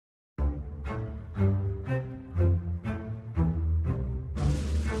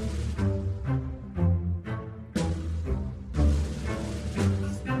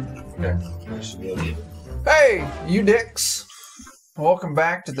Hey, you dicks. Welcome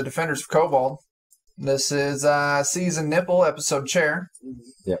back to the Defenders of Kobold. This is Season Nipple, Episode Chair.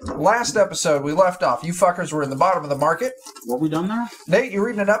 Yep. Last episode, we left off. You fuckers were in the bottom of the market. What we done there? Nate, you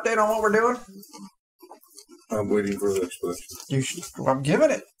reading an update on what we're doing? I'm waiting for the explanation. I'm giving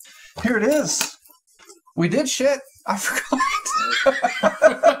it. Here it is. We did shit. I forgot.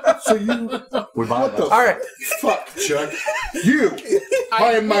 So you... What the All right. fuck, Chuck? You!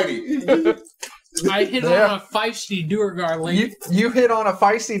 High and mighty! I hit on a feisty Durgar lady. You hit on a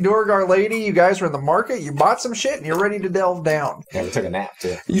feisty Durgar lady. You guys were in the market. You bought some shit, and you're ready to delve down. Yeah, we took a nap,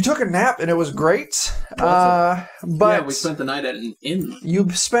 too. You took a nap, and it was great. But yeah, we spent the night at an inn. You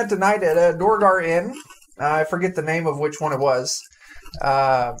spent the night at a Durgar Inn. I forget the name of which one it was.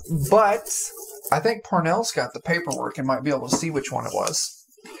 But I think Parnell's got the paperwork and might be able to see which one it was.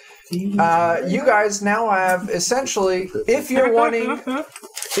 You guys now have essentially, if you're wanting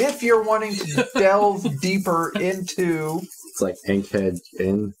to delve deeper into, It's like Inkhead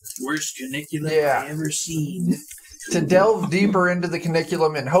Inn. Worst caniculum Yeah. I ever seen. to delve deeper into the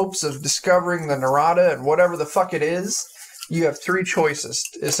caniculum in hopes of discovering the Narada and whatever the fuck it is, you have three choices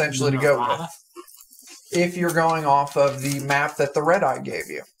essentially to go with. If you're going off of the map that the Red Eye gave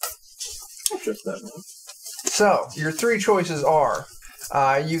you. Just that one. So, your three choices are,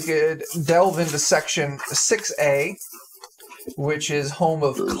 you could delve into section 6A, which is home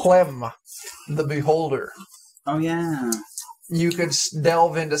of Clem, the Beholder. Oh, yeah. You could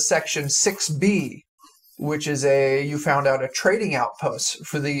delve into section 6B, which is you found out a trading outpost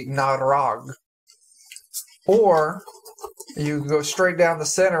for the Narag. Or, you could go straight down the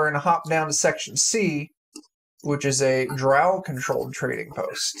center and hop down to section C, which is a Drow-controlled trading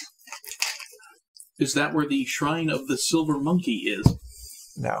post. Is that where the Shrine of the Silver Monkey is?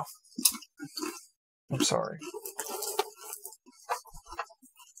 No. I'm sorry.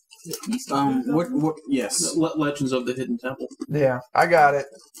 Yes. Legends of the Hidden Temple. Yeah, I got it.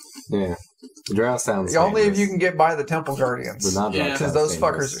 Yeah. The Drow sounds Only if dangerous. you can get by the Temple Guardians. The non-Drow Yeah. Because sounds those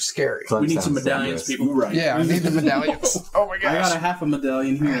dangerous. fuckers are scary. Club We need some sounds medallions, dangerous. people. Right. Yeah, I need the medallions. Oh my I got gosh. a half a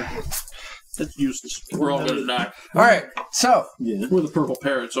medallion here. That's useless. We're all going to die. Alright, so, Yeah. We're the purple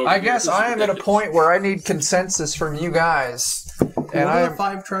parrots. Over I here. guess This is I am at a ridiculous. point where I need consensus from you guys. What And are I the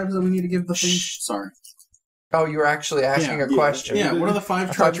 5 tribes that we need to give the thing? Sorry. Oh, you were actually asking a question. Yeah, what are the 5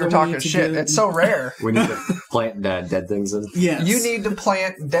 I tribes thought you were that we talking need to shit. give? It's so rare. We need to plant dead things in. Yes. You need to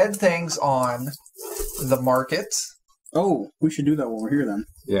plant dead things on the market, Oh, we should do that while we're here then.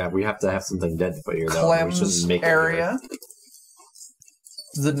 Yeah, we have to have something dead to put here, though. We Clem's shouldn't make it area,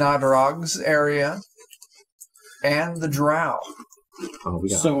 the Nadrogs area, and the Drow. here. Oh, we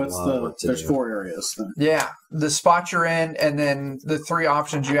got So a it's lot of work to there's do. 4 areas then. Yeah, the spot you're in, and then the 3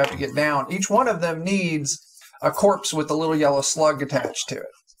 options you have to get down. Each one of them needs a corpse with a little yellow slug attached to it.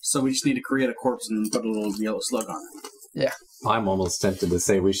 So we just need to create a corpse and put a little yellow slug on it. I'm almost tempted to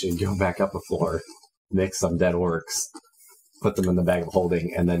say we should go back up a floor, mix some dead orcs, put them in the bag of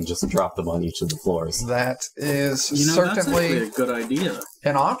holding, and then just drop them on each of the floors. That is You know, that's actually certainly a good idea.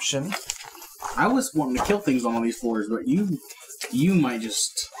 an option. I was wanting to kill things on all these floors, but you might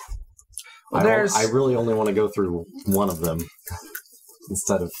just... I really only want to go through one of them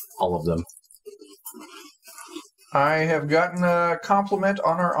instead of all of them. I have gotten a compliment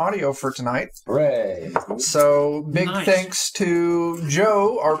on our audio for tonight. Hooray! So, big Nice. thanks to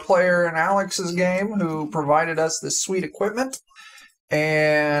Joe, our player in Alex's game, who provided us this sweet equipment.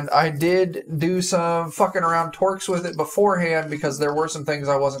 And I did do some fucking around torques with it beforehand because there were some things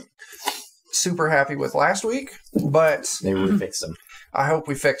I wasn't super happy with last week. But Maybe we fix them. I hope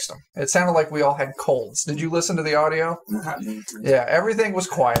we fixed them. It sounded like we all had colds. Did you listen to the audio? Yeah, everything was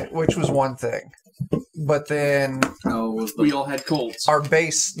quiet, which was one thing. But then We all had colds. our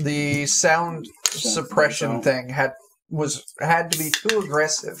bass, the sound suppression thing had to be too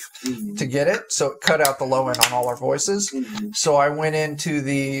aggressive to get it, so it cut out the low end on all our voices. So I went into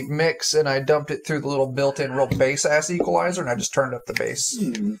the mix and I dumped it through the little built-in real bass ass equalizer, and I just turned up the bass.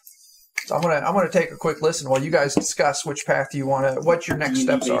 So I'm gonna take a quick listen while you guys discuss which path you want to, what your next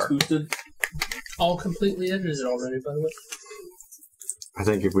steps are. Boosted? All completely edited already, by the way. I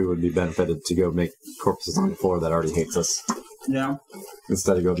think if we would be benefited to go make corpses on the floor that already hates us, Yeah.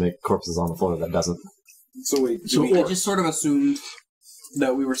 instead of go make corpses on the floor that doesn't. So wait, So we just sort of assumed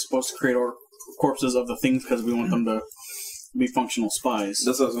that we were supposed to create our corpses of the things because we want them to be functional spies.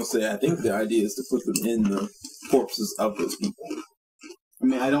 that's what I was gonna say. I think the idea is to put them in the corpses of those people. I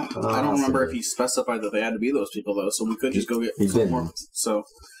mean, I don't remember so- if he specified that they had to be those people though, so we could just go get He some didn't. more. So,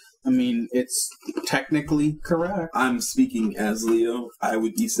 I mean, it's technically correct. I'm speaking as Leo. I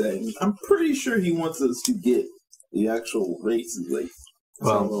would be saying, I'm pretty sure he wants us to get the actual races, like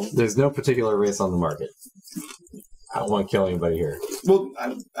Well, there's no particular race on the market. I don't want to kill anybody here. Well,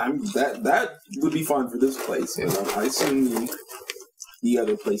 that would be fine for this place, but I assume the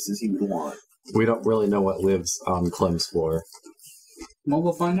other places he would want. We don't really know what lives on Clem's floor. Well,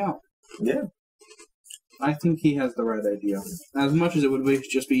 we'll find out. Yeah. I think he has the right idea. As much as it would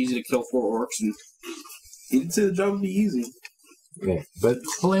just be easy to kill 4 orcs, and He didn't say the job would be easy. Okay, but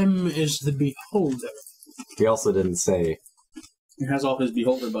Clem is the beholder. he also didn't say he has all his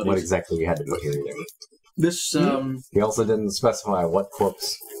beholder buddies. what exactly we had to put here either. This, He also didn't specify what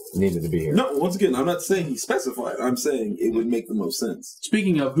corpse needed to be here. No, once again, I'm not saying he specified. I'm saying it would make the most sense.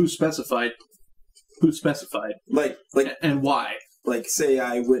 speaking of who specified, Like, and why? like, say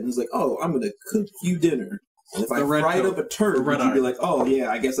I went and was like, oh, I'm going to cook you dinner. And if I The red fried coat. up a turd, The red would you be eye. like, oh, yeah,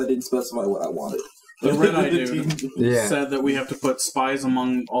 I guess I didn't specify what I wanted. The Red Eye dude Yeah. said that we have to put spies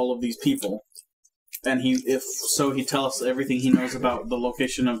among all of these people. And he tell us everything he knows about the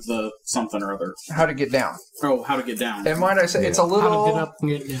location of the something or other. How to get down. Oh, how to get down. And might I say, it's a How to little... get up and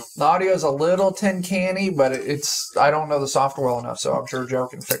get down. The audio's a little tin canny, but it's... I don't know the software well enough, so I'm sure Joe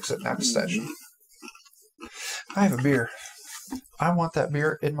can fix it next session. I have a beer. I want that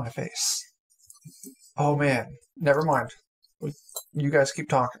beer in my face. Oh, man. Never mind. You guys keep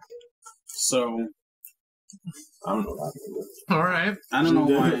talking. So, I don't know what happened. All right. I don't know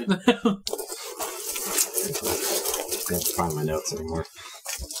why. I can't find my notes anymore.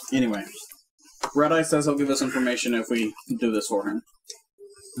 Anyway, Red Eye says he'll give us information if we do this for him.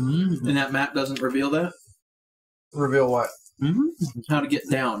 And that map doesn't reveal that? Reveal what? How to get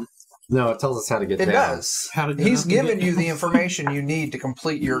down. No, it tells us how to get It down. does. How to get He's up and given get you down. the information you need to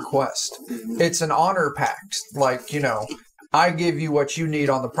complete your quest. It's an honor pact. Like, I give you what you need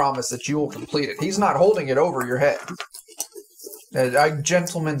on the promise that you will complete it. He's not holding it over your head. A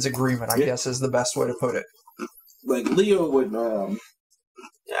gentleman's agreement, I guess, is the best way to put it. Like, Leo would pull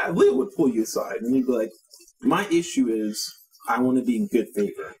you aside, and he'd be like, my issue is, I want to be in good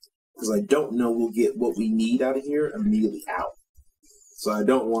favor. Because I don't know we'll get what we need out of here immediately out. So I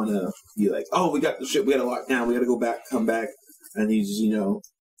don't want to be like, oh, we got the shit, we got to lock down, we got to go back, come back, and he's,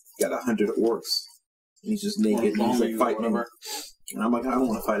 got 100 orcs. And he's just naked, and he's like fighting them. And I'm like, I don't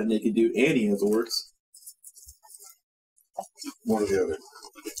want to fight a naked dude, and he has orcs. One or the other.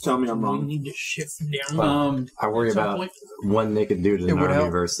 Tell me I'm We wrong. need to shift down. Well, I worry at some about point. one naked dude in It an would army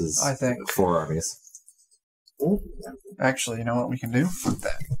help, versus I think. 4 armies. Actually, you know what we can do? Fuck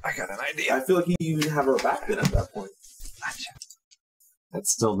that. I got an idea. I feel like he even have our back then at that point. That's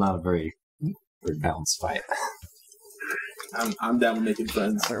still not a very balanced fight. I'm down with making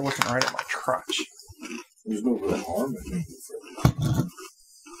friends. They're looking right at my crotch. There's no real harm in making friends.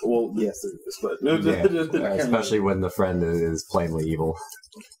 Well, yes, there is, but no, Yeah, especially when the friend is plainly evil.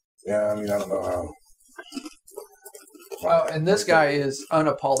 Yeah, I mean, I don't know how. Well, and this guy is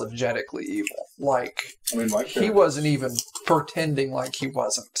unapologetically evil. Like, I mean, my he character, wasn't even pretending like he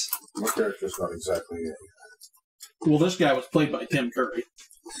wasn't. my character's not exactly it. Well, this guy was played by Tim Curry.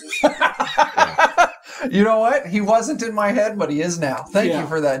 You know what? He wasn't in my head, but he is now. Thank you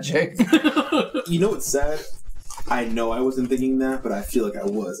for that, Jake. You know what's sad? I know I wasn't thinking that, but I feel like I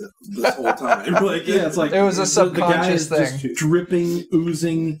was this whole time. Like, Yeah, it's like It was a the guy subconscious is just thing. dripping,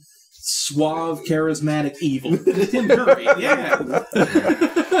 oozing, suave, charismatic evil. Tim Curry, yeah.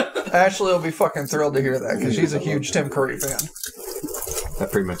 Ashley will be fucking thrilled to hear that because she's a huge Tim Curry fan. That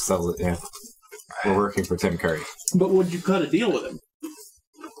pretty much sells it, yeah. We're working for Tim Curry. But would you cut a deal with him?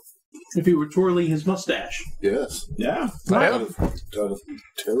 If he were twirling his mustache? Yes. yeah. Out of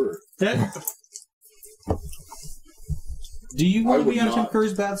terror. That, Do you want I to be would on Tim not.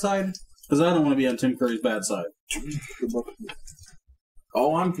 Curry's bad side? Because I don't want to be on Tim Curry's bad side.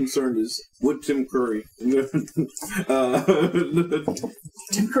 All I'm concerned is would Tim Curry. Tim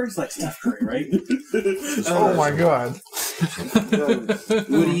Curry's like Steph Curry, right? Oh my god.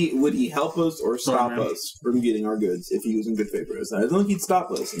 Would he help us or stop Sorry, man. us from getting our goods if he was in good favor with us? I don't think he'd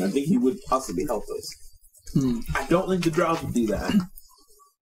stop us, and I think he would possibly help us. I don't think the Drows would do that.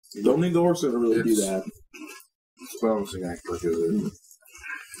 I don't think the Orcs would really do that. It's a balancing act, like is it?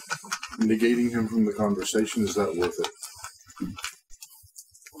 Negating him from the conversation, is that worth it?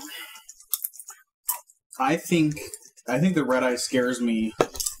 I think the Red Eye scares me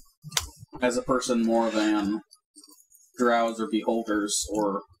as a person more than Drows or Beholders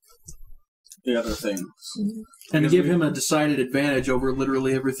or the other things. and give him a decided advantage over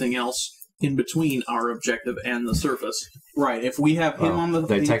literally everything else in between our objective and the surface. Right. If we have him on the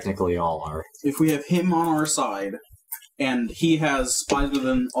They technically all are. if we have him on our side and he has spies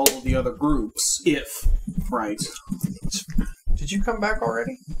within all of the other groups, right. Did you come back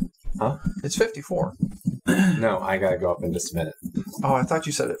already? Huh? It's 54. No, I gotta go up in just a minute. Oh, I thought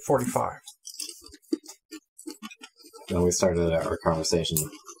you said at 45. When we started our conversation,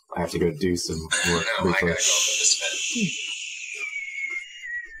 I have to go do some work briefly.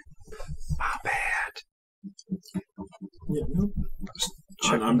 My bad. Yeah, no.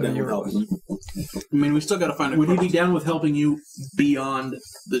 Checking I'm that down you with were helping. I mean, we still got to find a. Would he be down with helping you beyond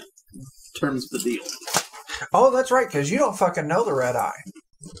the terms of the deal? Oh, that's right, because you don't fucking know the Red Eye.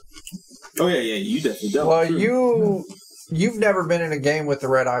 Oh yeah, you definitely don't. Well, True. you've never been in a game with the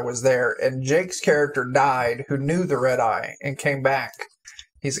Red Eye was there, and Jake's character died, who knew the Red Eye and came back.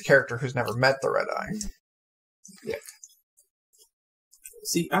 He's a character who's never met the Red Eye. Yeah.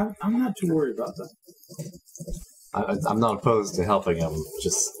 See, I'm not too worried about that. I'm not opposed to helping him.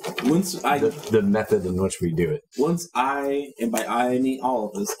 Just Once the method in which we do it. Once I, and by I mean all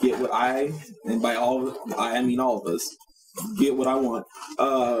of us, get what I, and by all I mean all of us, get what I want.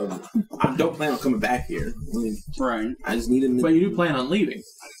 I don't plan on coming back here. Right. I just need him. But you do plan on leaving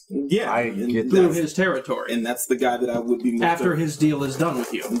Yeah, I and get through that's- his territory and that's the guy that I would be most after his deal is done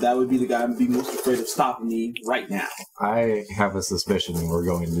with you. That would be the guy I'd be most afraid of stopping me right now. I have a suspicion we're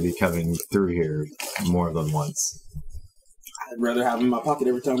going to be coming through here more than once. I'd rather have him in my pocket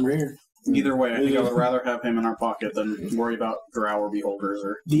every time we're here. Either way, I think I would rather have him in our pocket than worry about drow or beholders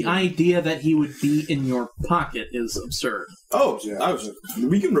or. The idea that he would be in your pocket is absurd. Oh, Yeah.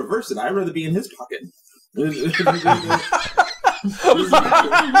 we can reverse it. I'd rather be in his pocket.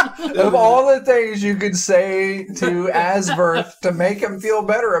 Of all the things you could say to Asverth to make him feel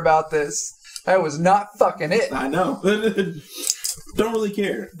better about this, that was not fucking it. I know. Don't really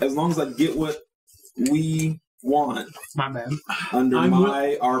care. As long as I get what we want My bad. under I'm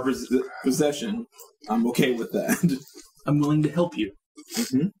possession, I'm okay with that. I'm willing to help you.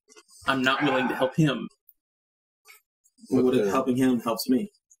 Mm-hmm. I'm not willing to help him. What if helping him helps me?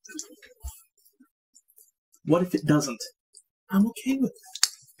 What if it doesn't? I'm okay with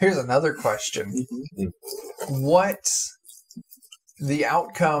Here's another question. that. What the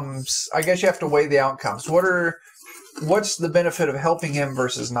outcomes, I guess you have to weigh the outcomes. What's the benefit of helping him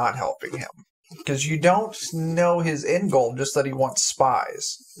versus not helping him? Because you don't know his end goal, just that he wants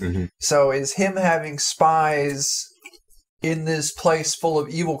spies. Mm-hmm. So is him having spies in this place full of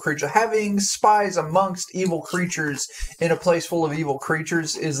evil creatures, having spies amongst evil creatures in a place full of evil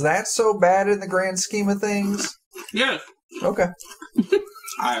creatures, is that so bad in the grand scheme of things? Yeah. Okay.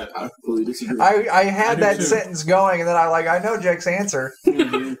 I completely disagree. I had do that too. sentence going, and then I know Jake's answer.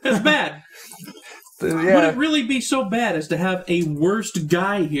 That's bad. Would Yeah. it really be so bad as to have a worst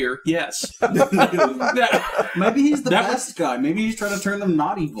guy here? Yes. Maybe he's the That best guy. Maybe he's trying to turn them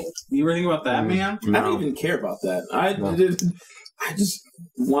not evil. You ever think about that, man? I don't even care about that. I just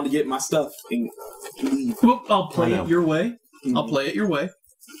want to get my stuff and leave. Well, I'll play I know. it your way. I'll play it your way.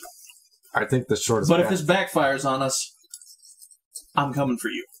 I think the shortest. But if this backfires on us, I'm coming for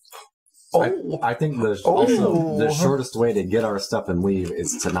you. Oh, I think Oh. the shortest way to get our stuff and leave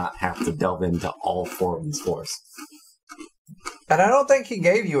is to not have to delve into all four of these floors. and I don't think he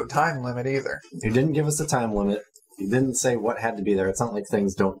gave you a time limit either. He didn't give us a time limit. He didn't say what had to be there. It's not like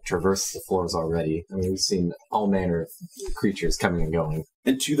things don't traverse the floors already. I mean, we've seen all manner of creatures coming and going.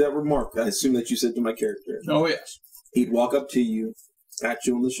 And to that remark, I assume that you said to my character, Oh, yes. he'd walk up to you, pat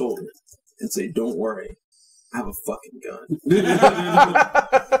you on the shoulder, and say, "Don't worry, I have a fucking gun."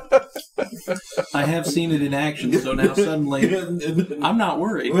 I have seen it in action, so now suddenly I'm not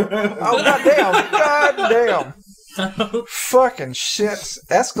worried. Oh, goddamn. Fucking shit.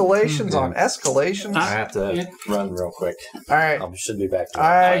 Escalations on escalations. I have to run real quick. All right. I should be back.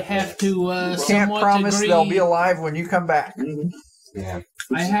 I I have to can't somewhat promise agree. they'll be alive when you come back. Yeah.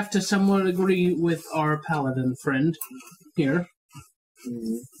 I have to somewhat agree with our paladin friend here.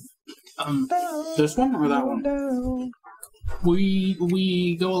 This one or that one? No.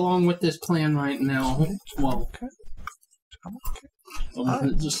 We go along with this plan right now. Well, I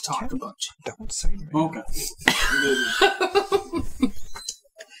wanna just talk about Don't say me. Okay.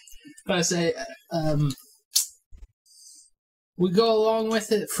 But I say, we go along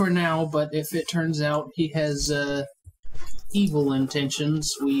with it for now, but if it turns out he has evil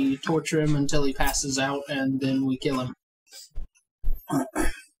intentions, we torture him until he passes out, and then we kill him.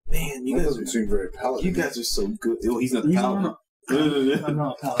 Man, you That guys doesn't seem very paladin. You guys are so good. Oh, he's not the He's paladin. not- I'm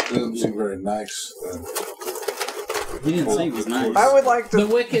not a That paladin. doesn't seem very nice. He didn't say he was nice. I would like The to.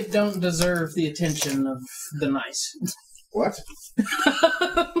 wicked don't deserve the attention of the nice. What?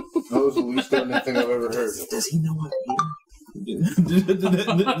 That was the least done thing I've ever heard. Does he know what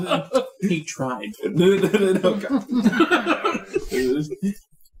He tried.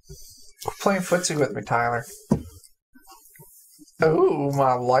 Playing footsie with me, Tyler. Oh,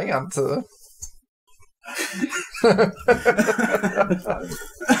 my Lanta.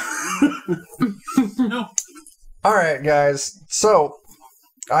 No. All right, guys. So,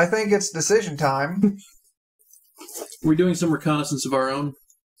 I think it's decision time. We're doing some reconnaissance of our own.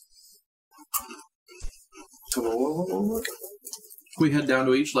 We head down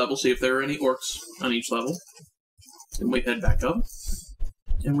to each level, see if there are any orcs on each level. Then we head back up.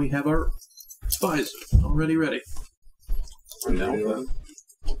 And we have our spies already ready. Yeah.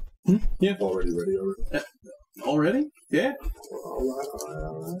 Yeah. Already ready. Already? Yeah.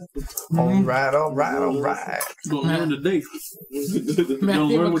 All right. Gonna learn today. Gonna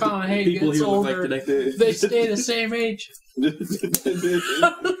Matthew learn what the McConaughey people gets here look older. like today. They stay the same age.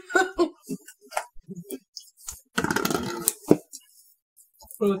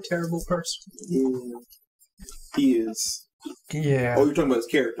 What a terrible person. He is. Yeah. Oh, you're talking about his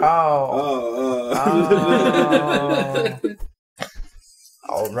character. Oh.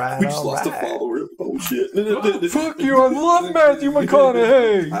 All right. We just lost a follower. Oh shit! Fuck you! I love Matthew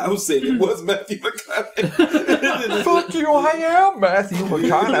McConaughey. I was saying it was Matthew McConaughey. Fuck you! I am Matthew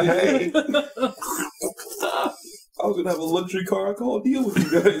McConaughey. I was gonna have a luxury car. I call deal with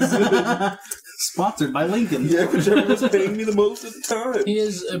you guys. Sponsored by Lincoln. Yeah, whichever was paying me the most at the time. He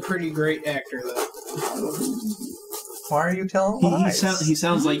is a pretty great actor, though. Why are you telling He, lies? he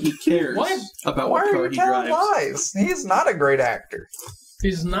sounds like he cares What? about Why what are car you he telling drives. lies? He's not a great actor.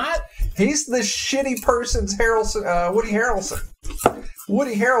 He's not. He's the shitty person's Woody Harrelson.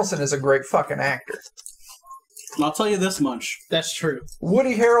 Woody Harrelson is a great fucking actor. I'll tell you this much. That's true.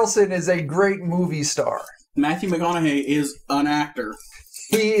 Woody Harrelson is a great movie star. Matthew McConaughey is an actor.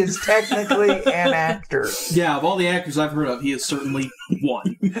 He is technically an actor. Yeah, of all the actors I've heard of, he is certainly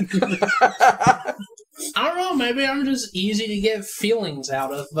one. I don't know, maybe I'm just easy to get feelings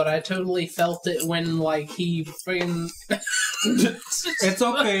out of, but I totally felt it when, like, he freaking... It's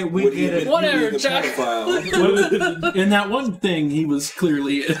okay, we get it. Whatever, Chuck. In that one thing, he was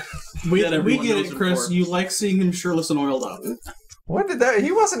clearly... We that everyone get knows it, him Chris. for. You like seeing him shirtless and oiled up. When did that?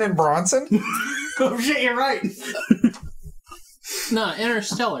 He wasn't in Bronson. Oh shit, you're right. No,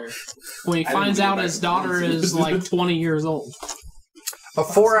 Interstellar. When he finds out his daughter is, like, 20 years old. A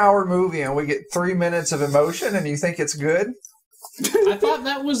 4-hour movie and we get 3 minutes of emotion and you think it's good? I thought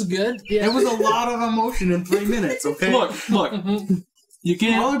that was good. Yeah. It was a lot of emotion in 3 minutes, okay? Look. You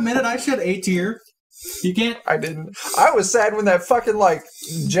can't... I'll admit it, I shed a tear. You can't... I didn't. I was sad when that fucking, like,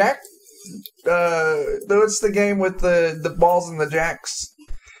 Jack... what's the game with the balls and the jacks?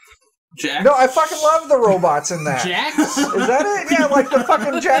 Jack? No, I fucking love the robots in that. Jax? Is that it? Yeah, like the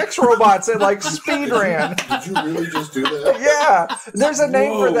fucking Jax robots that like speed ran. Did you really just do that? Yeah, there's a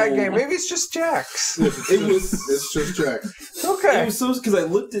name for that game. Maybe it's just Jax. It's just Jack. Okay. It was so because I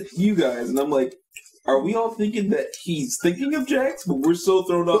looked at you guys and I'm like, are we all thinking that he's thinking of Jax, but we're so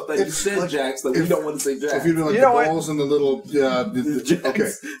thrown off that he said like, Jax that we don't want to say Jax. If you do like You the know what? balls and the little okay,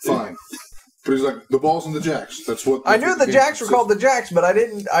 fine. But he's like the balls and the jacks. That's what I knew the game Jacks were consists called the Jacks, but I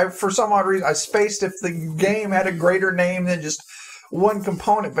didn't. I for some odd reason I spaced if the game had a greater name than just one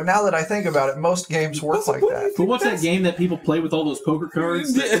component. But now that I think about it, most games work like that. But what's that game that people play with all those poker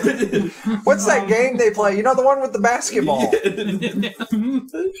cards? What's that game they play? You know, the one with the basketball.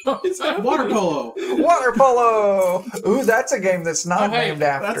 Water polo. Water polo. Ooh, that's a game that's not Oh, hey, named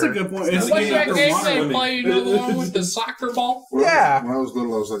after. That's a good point. It's What's named that after game water they women. play? You know, the one with the soccer ball? Yeah. When I was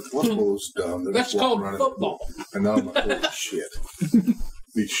little, I was like, water polo's dumb. They're That's just walking called around in football. And now I'm like, holy shit.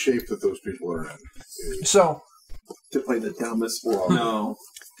 The shape that those people are in. So to play the dumbest sport. No.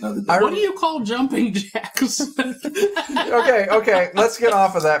 Not the I What do you call jumping jacks? okay, let's get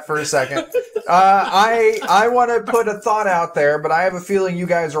off of that for a second. I want to put a thought out there, but I have a feeling you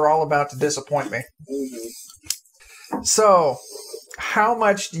guys are all about to disappoint me. So, how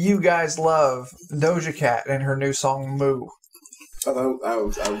much do you guys love Doja Cat and her new song Moo? I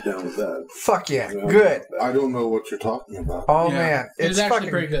was down with that. Fuck yeah, good. I don't know what you're talking about. Oh Yeah. man, It's it's actually fucking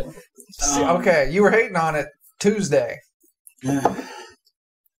pretty good. Okay, you were hating on it Tuesday.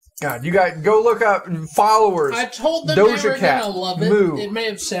 God, you guys go look up followers. I told them Doja they were Cat, gonna love it. Moo. It may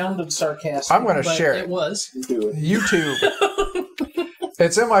have sounded sarcastic. I'm gonna but share it. It was. Do it. YouTube.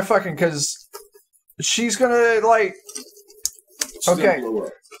 It's in my fucking because she's gonna like. She's gonna Okay. blow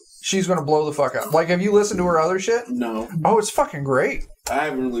up. She's gonna blow the fuck up. Like, have you listened to her other shit? No. Oh, it's fucking great. I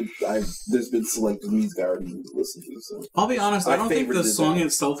haven't really. There's been selected music I already listened to. So I'll be honest, I My don't think the favorite is song that.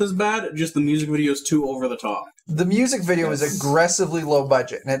 itself is bad, just the music video is too over the top. The music video is Yes. aggressively low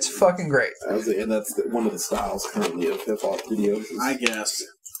budget, and it's fucking great. and that's one of the styles currently of hip hop videos. Is I guess.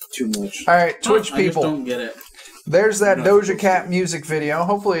 too much. All right, Twitch I just people. don't get it. There's that No. Doja Cat music video.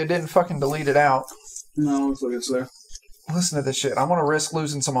 Hopefully, it didn't fucking delete it out. No, looks like it's there. Listen to this shit. I'm gonna risk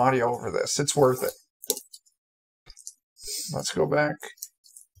losing some audio over this. It's worth it. Let's go back.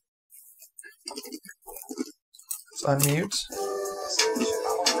 Let's unmute.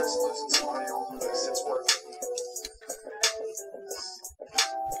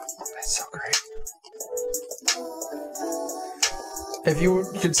 That's so great. If you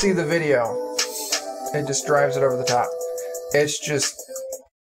could see the video, it just drives it over the top. It's just...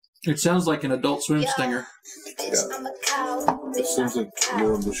 It sounds like an Adult Swim stinger. Yeah. It seems like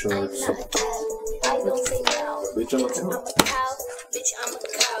you're on the sharks. Bitch, I'm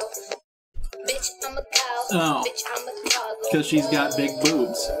a cow. Oh, because she's got big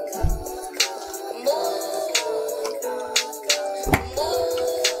boobs.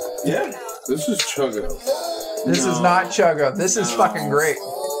 Yeah. This is Chuggo. This is not Chuggo. This is fucking great.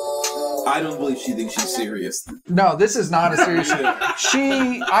 I don't believe she thinks she's serious. No, this is not a serious...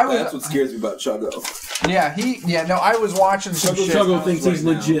 That's what scares me about Chuggo. I was watching some shit. Chuggo thinks he's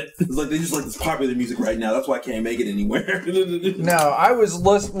legit. It's like they just like this popular music right now. That's why I can't make it anywhere. No, I was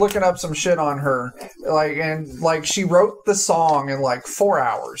looking up some shit on her, and she wrote the song in like 4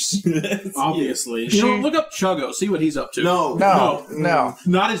 hours. Obviously, look up Chuggo, see what he's up to. No,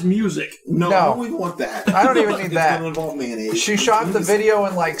 not his music. No, I don't even want that. I don't even need that. It's gonna involve mayonnaise. She shot the video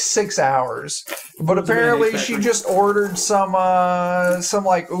in like 6 hours, but apparently she just ordered some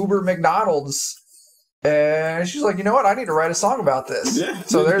like Uber McDonald's. And she's like, you know what? I need to write a song about this. Yeah.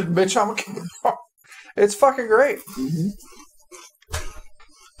 So there's bitch, I'm a kid. It's fucking great. Mm-hmm.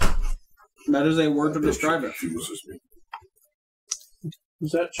 That is a word to describe it.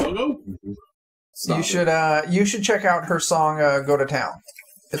 Is that Chuggo? Mm-hmm. You should check out her song "Go to Town."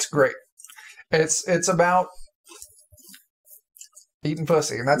 It's great. It's about eating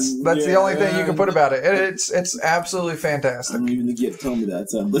pussy, and that's the only thing you can put about it. It's absolutely fantastic. I don't even get to tell me that.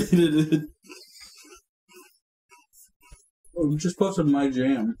 We just posted My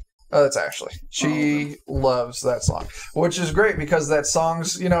Jam. Oh, that's Ashley. She loves that song, which is great because that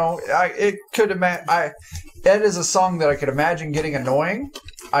song's, Ed is a song that I could imagine getting annoying.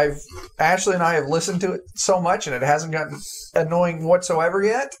 Ashley and I have listened to it so much, and it hasn't gotten annoying whatsoever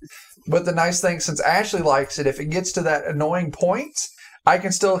yet. But the nice thing, since Ashley likes it, if it gets to that annoying point, I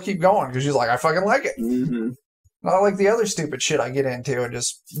can still keep going because she's like, I fucking like it. Mm-hmm. Not like the other stupid shit I get into and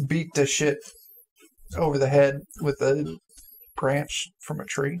just beat the shit over the head with a branch from a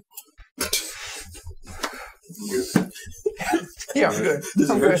tree. Yeah, I'm good. Does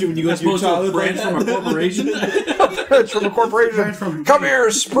it hurt you when you go to your childhood? Branch from a corporation? Branch from a corporation. Come here,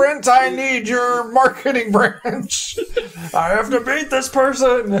 Sprint. I need your marketing branch. I have to beat this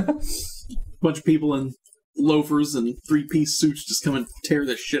person. Bunch of people in loafers and three-piece suits just come and tear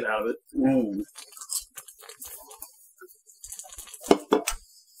the shit out of it. Oh.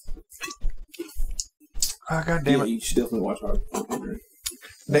 Oh, God damn it. You should definitely watch Hardcore.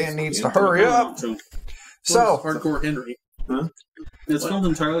 Dan needs to hurry up. So, Hardcore Henry. Huh? It's filmed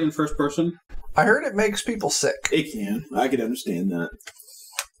entirely in first person. I heard it makes people sick. It can. I can understand that.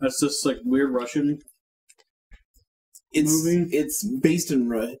 That's just like weird Russian movie. It's based in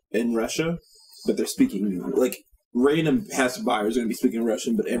Russia, but they're speaking like random passerbyers are going to be speaking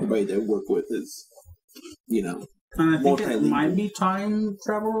Russian, but everybody they work with is, And I think it might be time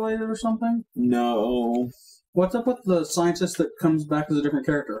travel related or something. No. What's up with the scientist that comes back as a different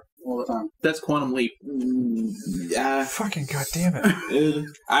character all the time? That's Quantum Leap. Yeah. Fucking goddamn it.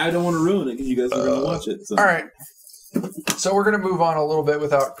 I don't want to ruin it because you guys are going to watch it. So. All right. So we're going to move on a little bit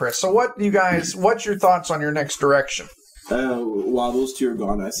without Chris. So what's your thoughts on your next direction? While those two are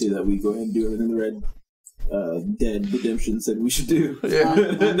gone, I say that we go ahead and do everything the Red Dead Redemption said we should do. Yeah.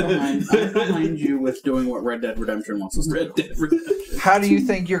 I'm behind you with doing what Red Dead Redemption wants us to do. Red Dead Redemption. How do you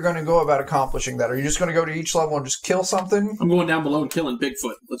think you're going to go about accomplishing that? Are you just going to go to each level and just kill something? I'm going down below and killing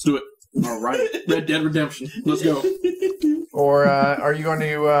Bigfoot. Let's do it. All right. Red Dead Redemption. Let's go. Or are you going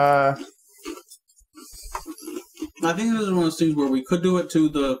to... I think this is one of those things where we could do it to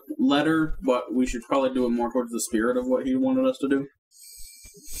the letter, but we should probably do it more towards the spirit of what he wanted us to do.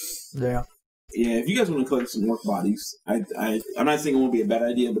 Yeah. Yeah, if you guys want to collect some orc bodies, I'm not saying it won't be a bad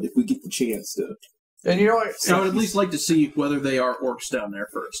idea, but if we get the chance to... And you know what? I would at least like to see whether they are orcs down there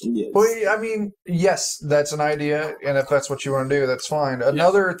first. Yes. Well, I mean, yes, that's an idea, and if that's what you want to do, that's fine.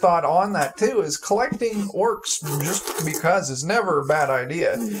 Another thought on that, too, is collecting orcs just because is never a bad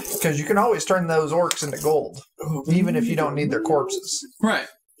idea, because you can always turn those orcs into gold, even if you don't need their corpses. Right.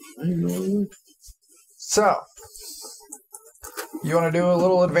 I know. So, you want to do a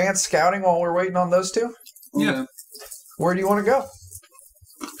little advanced scouting while we're waiting on those two? Yeah. Where do you want to go?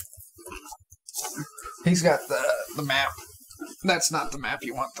 He's got the map. That's not the map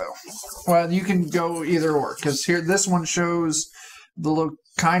you want, though. Well, you can go either or, because here this one shows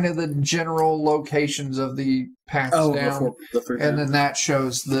kind of the general locations of the packs down, and then that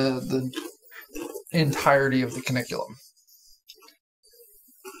shows the entirety of the caniculum.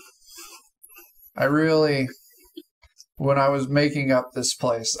 When I was making up this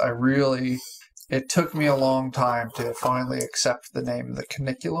place, it took me a long time to finally accept the name the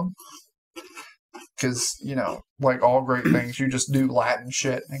caniculum. Because, like all great things, you just do Latin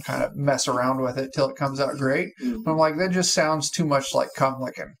shit and kind of mess around with it till it comes out great. Mm-hmm. I'm like, that just sounds too much like cum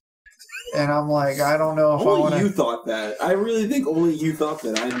licking. And I'm like, I don't know if only you thought that. I really think only you thought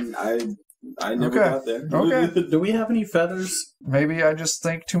that. I never got there. Okay. Do we have any feathers? Maybe I just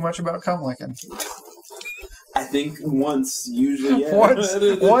think too much about cum licking. I think once, usually, yeah.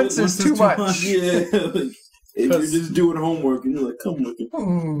 Once is too much. Yeah. Like, if you're just doing homework and you're like, come with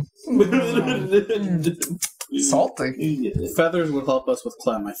it. Salty. Yeah. Feathers would help us with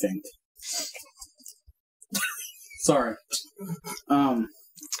Clem, I think. Sorry. I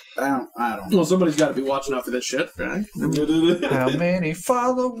don't know. Well, somebody's got to be watching out for this shit, right? How many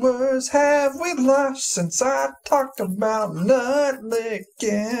followers have we lost since I talked about nut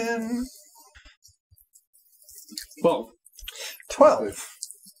licking? 12.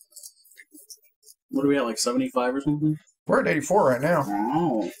 What are we at, like 75 or something? We're at 84 right now.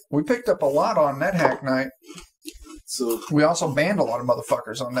 Oh. We picked up a lot on NetHack night. So we also banned a lot of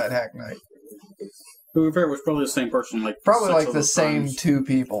motherfuckers on NetHack night. To be fair, it was probably the same person, like probably like the same 2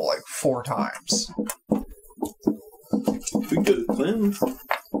 people, like 4 times. We could have cleansed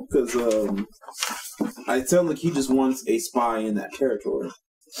because I sound like he just wants a spy in that territory,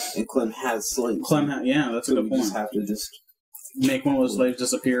 and Clem has slaves. Yeah, that's a good point. Just have to make one of those slaves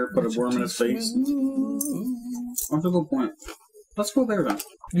disappear, put a worm in his face. That's a good point. Let's go there then.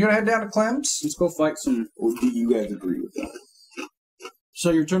 You gonna head down to Clem's? Let's go fight some. Or do you guys agree with that? So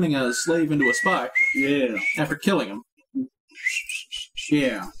you're turning a slave into a spy? Yeah. After killing him?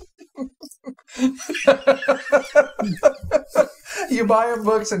 Yeah. You buy them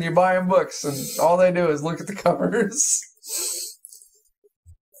books and you buy them books, and all they do is look at the covers.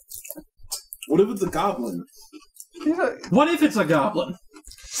 What if it's a goblin? What if it's a goblin?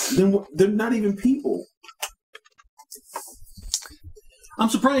 Then they're not even people. I'm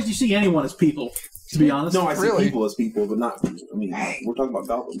surprised you see anyone as people, to be honest. No, I see people as people, but not... I mean, we're talking about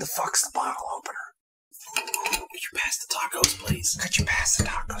goblins. The fuck's the bottle opener? Could you pass the tacos, please? Could you pass the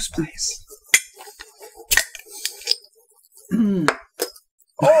tacos, please?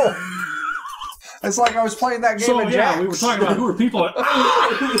 Oh! It's like I was playing that game of Jacks. We were talking about who are people.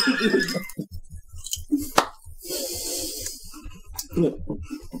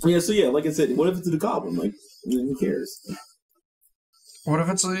 Yeah, so yeah, like I said, what if it's a goblin? Like, who cares? What if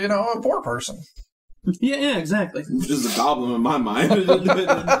it's a poor person? Yeah, exactly. It's just a goblin in my mind.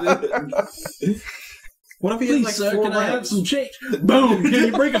 What if he has like 4 can I have some change? Boom! Can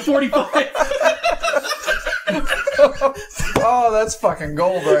you break a 45? Oh, that's fucking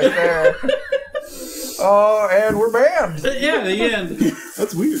gold right there. Oh, and we're banned. Yeah, the end.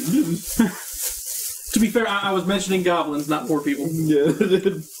 That's weird. To be fair, I was mentioning goblins, not poor people. Yeah,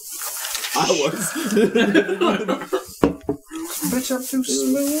 I was. Bitch, I'm too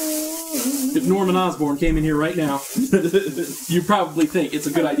smooth. If Norman Osborn came in here right now, you'd probably think it's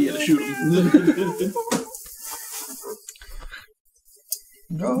a good idea to shoot him.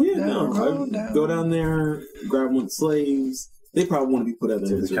 Go down there, grab one of the slaves. They probably want to be put out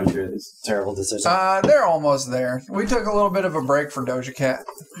there. Come through this terrible decision. They're almost there. We took a little bit of a break for Doja Cat.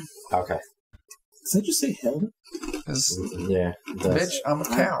 Okay. Does that just say hell? Yeah. Bitch, I'm a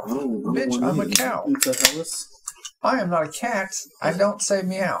cow. Bitch, I'm a cow. I am not a cat. I don't say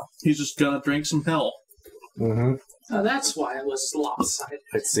meow. He's just gonna drink some hell. Mm-hmm. Oh, that's why I was lopsided.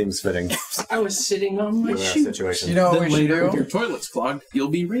 It seems fitting. I was sitting on my shoe. Situation. You know what then we should later, do? if your toilet's clogged, you'll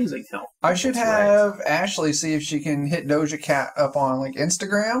be raising hell. I should have Ashley see if she can hit Doja Cat up on like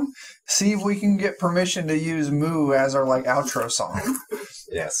Instagram. See if we can get permission to use Moo as our like outro song.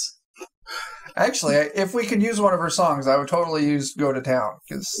 Yes. Actually, if we could use one of her songs, I would totally use "Go to Town"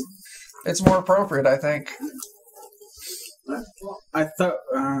 because it's more appropriate, I think. I thought.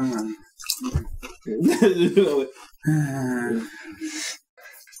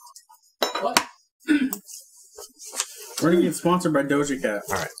 What? We're gonna get sponsored by Doja Cat.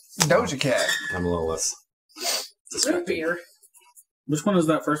 All right. Doja Cat. I'm a little less Root beer. Which one is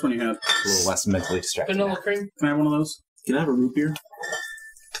that first one you had? a little less mentally distracted. Vanilla now. cream. Can I have one of those? Can I have a root beer?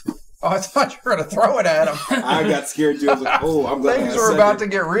 Oh, I thought you were going to throw it at him. I got scared too. I was like, oh, I'm glad. Things were about to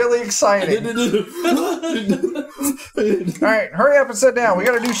get really exciting. All right, hurry up and sit down. We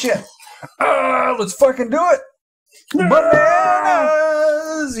got to do shit. Let's fucking do it.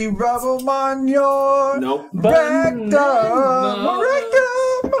 Bananas. 'cause you rub 'em on your Nope. rectum. No.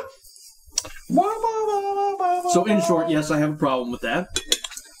 Rectum. So, in short, yes, I have a problem with that.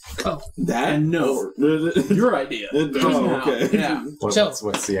 That? And no. Your idea. Oh, okay. Yeah.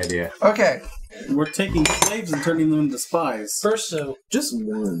 What's the idea? Okay. We're taking slaves and turning them into spies. First, so Just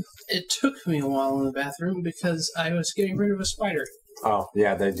one. it took me a while in the bathroom because I was getting rid of a spider. Oh,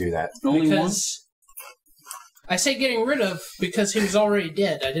 yeah, they do that. Only one? Because I say getting rid of because he was already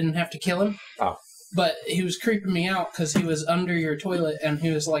dead. I didn't have to kill him. Oh. But he was creeping me out because he was under your toilet and he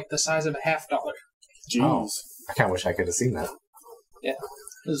was like the size of a $50. Jeez. Oh. I kind of wish I could have seen that. Yeah.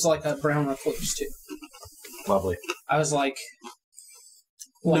 It was like a brown recluse, too. Lovely. I was like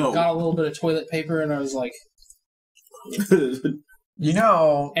No. got a little bit of toilet paper and I was like, You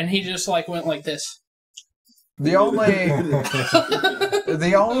know, and he just like went like this. the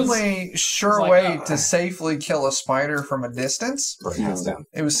only sure like, way to safely kill a spider from a distance, Or hands down.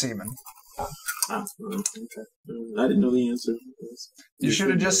 it was semen. Oh, okay. I didn't know the answer. You should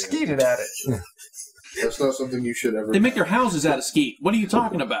have just skeeted at it. That's not something you should ever. They make their houses out of skeet. What are you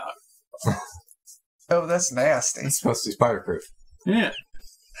talking about? Oh, that's nasty. It's supposed to be spider-proof. Yeah.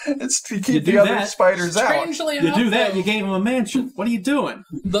 It's to You keep do the other that. spiders out. Strangely You enough, do that, though, you gave him a mansion. What are you doing?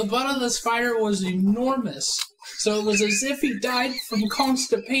 the butt of the spider was enormous. So it was as if he died from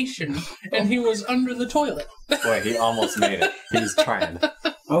constipation and he was under the toilet. Boy, he almost made it. He's trying.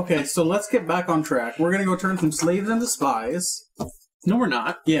 Okay, so let's get back on track. We're gonna go turn some slaves into spies. No, we're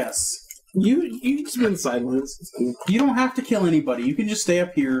not. Yes. You just been silence. It's cool. You don't have to kill anybody. You can just stay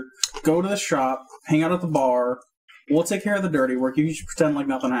up here, go to the shop, hang out at the bar. We'll take care of the dirty work. You just pretend like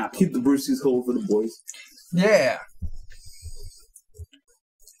nothing happened. Keep the Brucey's whole for the boys. Yeah.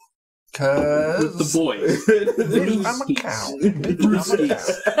 With the Cause boys. I'm a cow. I'm a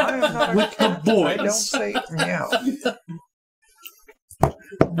cow. I am not a With the cat. I don't boys. say meow.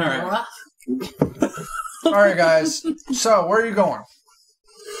 Alright. All right, guys. So where are you going?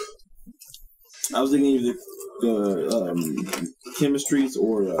 I was thinking either chemistries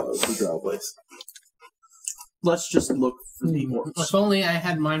or the drow place. Let's just look for the orcs. If only I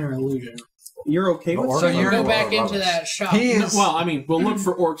had minor illusion. You're okay with So that? you're- Go back into that shop. He No, is. well, I mean, we'll look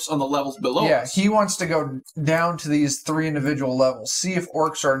for orcs on the levels below Yeah, us. he wants to go down to these 3 individual levels, see if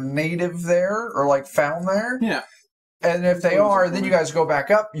orcs are native there or like found there. Yeah. And if they are, then you guys go back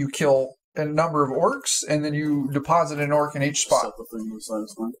up, you kill a number of orcs, and then you deposit an orc in each spot. Set the thing beside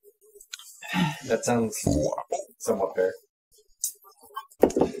this one. That sounds somewhat fair.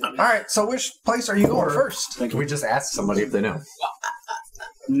 All right, so which place are you going first? Can we just ask somebody if they know?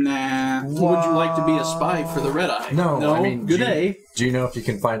 Nah. Would you like to be a spy for the Red Eye? No, I mean, good do you- day. Do you know if you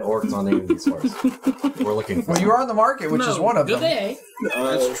can find orcs on any of these floors? We're looking for Well, you are on the market, which is one of Good them. day.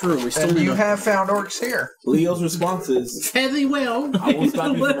 That's true. We still And need you to... have found orcs here. Leo's response is, Fairly well. I won't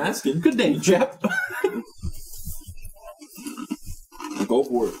stop you from asking. Good day, Jep. Go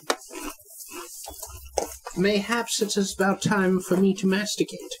for it. Mayhaps it is about time for me to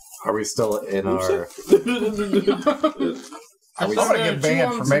masticate. Are we still in our... I'm going to get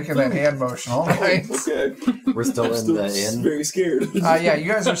banned for making that hand motion all night. Okay. We're still in Still the inn? very scared. Yeah, you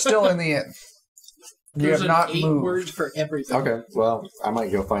guys are still in the inn. You There's have not an 8 moved. words for everything. Okay, well, I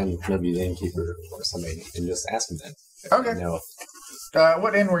might go find maybe the innkeeper or somebody and just ask him then. Okay. No.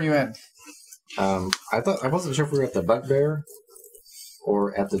 What inn were you in? I wasn't sure if we were at the Bugbear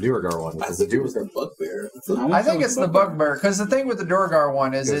or at the Duergar one. Because the Duergar Bugbear. I think it's the Bugbear, because the thing with the Durgar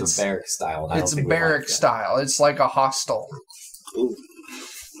one is is it's a barrack style. and I don't it's think we barrack like that. style. It's like a hostel. Ooh.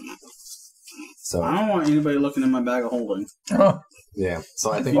 So I don't want anybody looking in my bag of holding. yeah,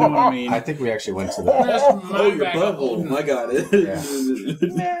 so I think You know what I mean? I think we actually went to the. That's my Oh, your bag of butthole. holding. I got it. Yeah.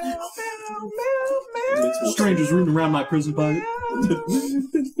 Makes more Strangers rooting around my prison pocket.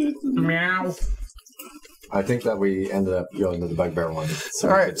 Meow. I think that we ended up going to the Bugbear one. So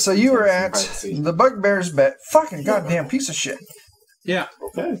All we right, could so you were take some at privacy. the Bugbear's Bet. Fucking goddamn piece of shit. Yeah.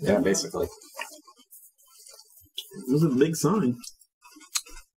 Okay. Yeah, basically. It was a big sign.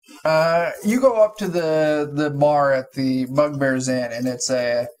 You go up to the bar at the Bugbear's Inn, and it's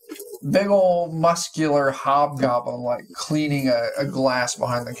a big old muscular hobgoblin, like cleaning a glass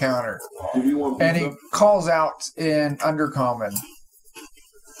behind the counter. Do you want And he pizza? calls out in Undercommon.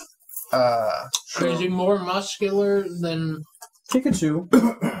 Is he more muscular than Pikachu.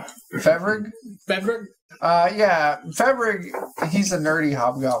 Fevrig? Bedrick? Yeah, Fevrig, he's a nerdy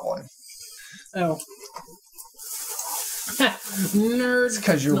hobgoblin. Oh. Nerd.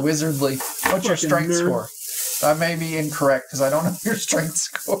 Because you're wizardly. What's your Fucking strength nerd. score? I may be incorrect because I don't know your strength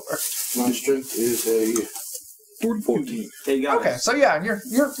score. My strength is a 14. Hey guys. Okay, so yeah,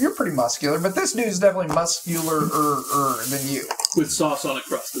 you're pretty muscular, but this dude's definitely muscular than you. With sauce on a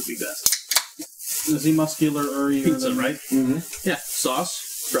crust would be best. Is he muscular or Pizza, right? Mm-hmm. Yeah,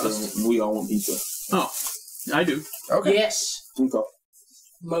 sauce, crust. So we all want pizza. Oh, I do. Okay. Yes, Okay.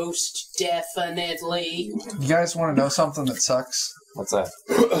 most definitely. You guys want to know something that sucks? What's that?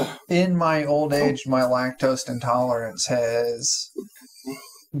 In my old age, my lactose intolerance has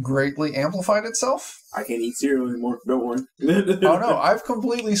greatly amplified itself. I can't eat cereal anymore. Don't worry. Oh no, I've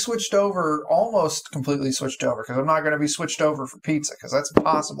completely switched over, almost completely switched over, because I'm not going to be switched over for pizza, because that's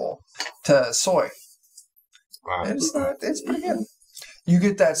impossible, to soy. Wow. It's pretty good. You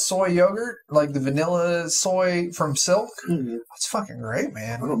get that soy yogurt, like the vanilla soy from Silk. Mhm. It's fucking great, I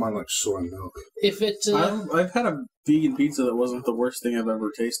man. don't mind like soy milk. If it I've had a vegan pizza that wasn't the worst thing I've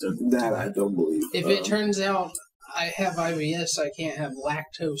ever tasted. That I don't believe. if it turns out I have IBS, I can't have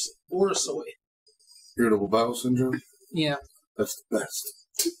lactose or soy. Irritable bowel syndrome? Yeah. That's the best.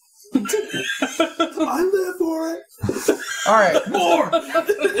 I live for it. All right. More.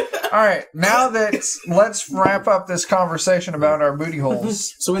 All right. Now let's wrap up this conversation about our booty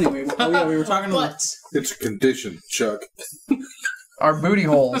holes. So anyway, we were talking about But It's a condition, Chuck. Our booty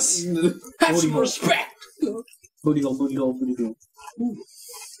holes. have some respect. booty hole.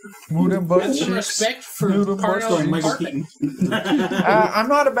 Mood and butt Have some cheeks. respect for Noodle and butt Parnell's cheeks. Michael apartment. Keaton. I'm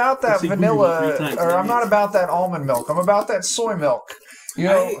not about that Let's see who vanilla, you 3 times, or I'm right? not about that almond milk. I'm about that soy milk. You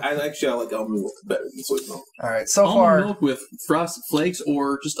know. I like almond milk better than soy milk. All right. So Almond far, milk with frosted flakes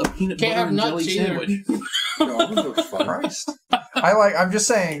or just a peanut Can't butter have and nuts jelly either. sandwich. No, almond milk's fine. Christ. I'm just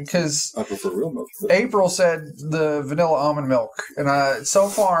saying because I prefer real milk. April said the vanilla almond milk, and so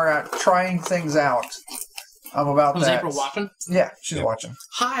far at trying things out, I'm about Was that. April watching? Yeah, she's watching.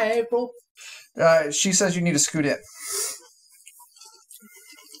 Hi, April. She says you need to scoot in.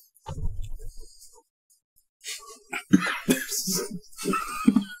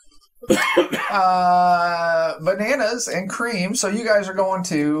 Bananas and cream. So you guys are going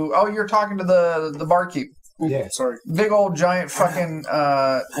to. Oh, you're talking to the barkeep. Yeah. Sorry. Big old giant fucking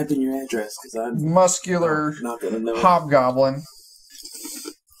Type in your address because I'm muscular not gonna know. hobgoblin.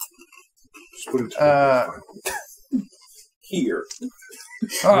 Just put it together. Here.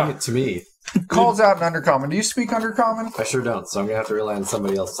 Bring it to me. Calls out in Undercommon. Do you speak Undercommon? I sure don't, so I'm gonna have to rely on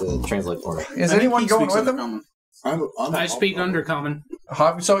somebody else to translate for me. Is I think anyone he going speaks with him? Undercommon. I'm I speak Undercommon.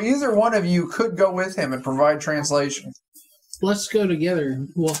 So either one of you could go with him and provide translation. Let's go together.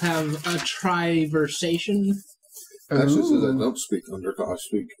 We'll have a triversation. Actually says I don't speak Undercommon. I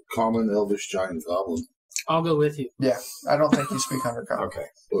speak Common, Elvish, Giant, Goblin. I'll go with you. Yeah, I don't think you speak Undercommon. Okay.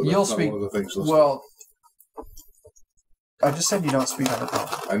 Well, that's You'll not speak. one of the things listed. Well, I just said you don't speak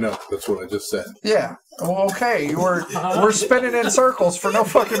Undercommon. I know. That's what I just said. Yeah. Well, okay. We're spinning in circles for no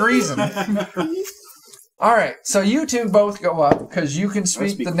fucking reason. All right. So you two both go up because you can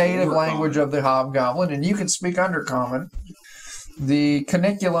speak speak the native Undercommon. language of the Hobgoblin, and you can speak Undercommon. The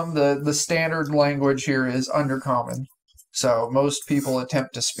cuniculum, the standard language here is Undercommon. So most people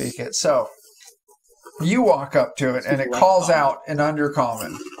attempt to speak it. So you walk up to it, and it calls out in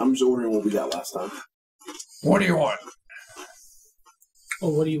Undercommon. I'm just ordering what we got last time. What do you want?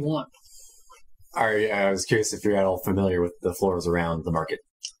 Well, what do you want? I was curious if you're at all familiar with the floors around the market.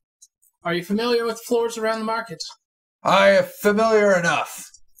 Are you familiar with the floors around the market? I am familiar enough.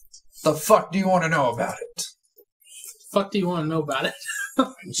 The fuck do you want to know about it? Fuck do you want to know about it?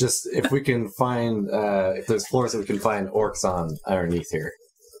 Just if we can find, if there's floors that we can find orcs on underneath here.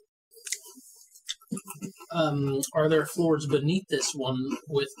 Are there floors beneath this one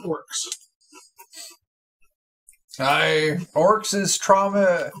with orcs? Orcs is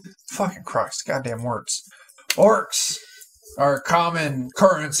trauma. Fucking Christ, goddamn words. Orcs are common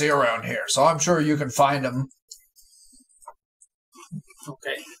currency around here, so I'm sure you can find them.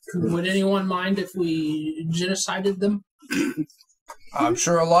 Okay. Would anyone mind if we genocided them? I'm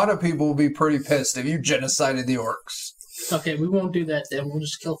sure a lot of people will be pretty pissed if you genocided the orcs. Okay, we won't do that then. We'll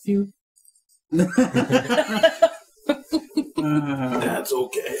just kill a few. That's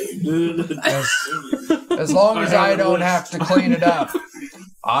okay. As long as I don't have to clean it up,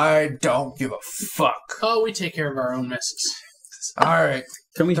 I don't give a fuck. Oh, we take care of our own messes. All right,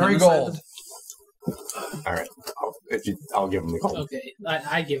 Can we 3 homicide gold. them? All right. I'll give them the gold. Okay,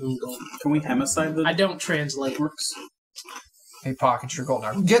 I give him gold. Can we homicide the I don't translate. orcs? He pockets your gold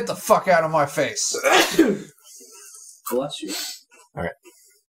now. Get the fuck out of my face. Bless you.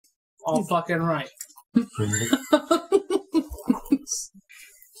 All fucking right.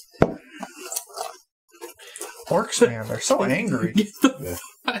 Orcs, man, they're so angry.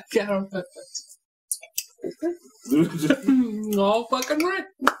 I got him. All fucking right.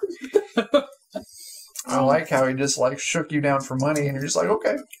 I like how he just like shook you down for money, and you're just like,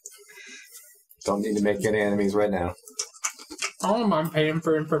 okay. Don't need to make any enemies right now. I don't mind paying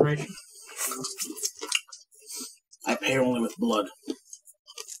for information. I pay only with blood.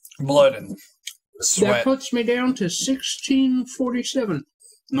 Blood and That sweat. puts me down to 1647.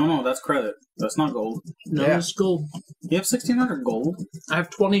 No, that's credit. That's not gold. No, Yeah. it's gold. You have 1,600 gold? I have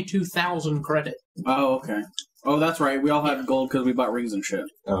 22,000 credit. Oh, okay. Oh, that's right. We all had gold because we bought rings and shit.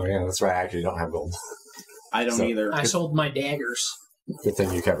 Oh yeah, that's right. I actually don't have gold. I don't So- either. I sold my daggers Good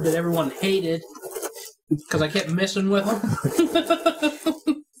thing you covered that it. everyone hated because I kept messing with them.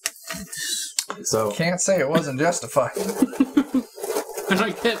 So Can't say it wasn't justified. And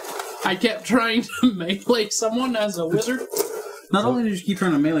I kept trying to melee someone as a wizard. Not only did you keep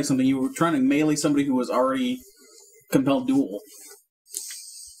trying to melee something, you were trying to melee somebody who was already compelled duel.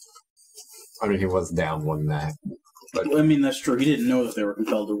 I mean, he was down one that. I mean, that's true. He didn't know that they were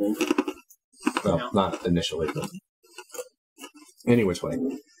compelled duel. Well, Yeah. not initially, but any which way.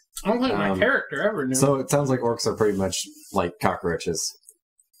 I don't think my Um, character ever knew. So it sounds like orcs are pretty much like cockroaches.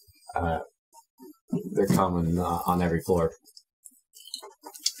 They're common on every floor.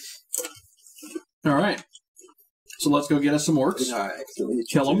 All right. So let's go get us some orcs.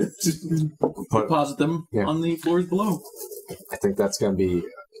 Kill them. But Deposit them Yeah. on the floors below. I think that's going to be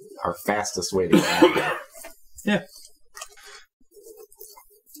our fastest way to get out of there. Yeah.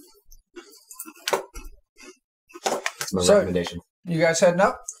 That's my So- recommendation. You guys heading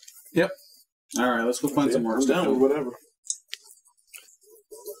up? All right, let's go find some more I'm down stuff. with whatever.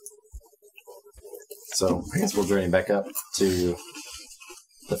 So I guess we'll journey back up to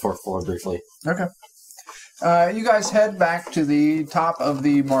the fourth floor briefly. Okay. You guys head back to the top of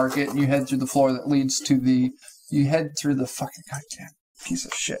the market, and you head through the floor that leads to the... You head through the fucking goddamn piece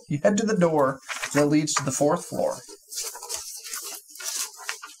of shit. You head to the door that leads to the fourth floor.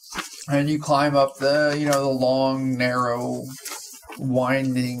 And you climb up the, the long, narrow,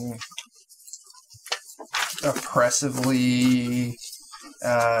 winding, oppressively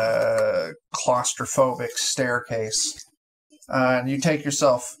claustrophobic staircase. And you take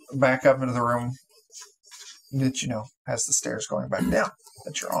yourself back up into the room that, has the stairs going back down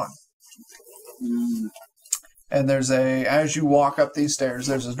that you're on. And as you walk up these stairs,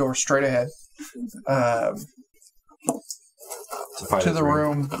 there's a door straight ahead to the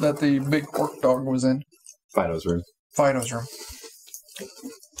room that the big orc dog was in. Fido's room. Fido's room.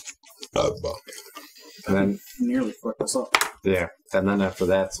 And then, Nearly fucked us up. yeah. And then after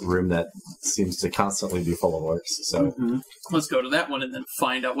that's a room that seems to constantly be full of orcs. So, Let's go to that one and then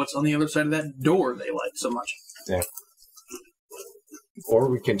find out what's on the other side of that door they like so much. or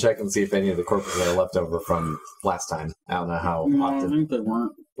we can check and see if any of the corpses are left over from last time. I don't know how No, I often. think they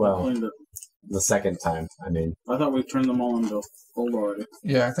weren't. Well, Cleaned it. the second time, I mean. I thought we turned them all into gold already.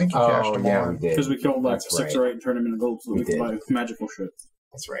 Yeah, I think you cashed Oh, them yeah, all. we did. Because we killed like That's 6 right. or 8 and turned them into gold so We we could did. buy magical shit.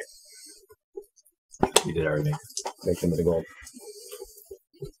 That's right. We did already make them into gold.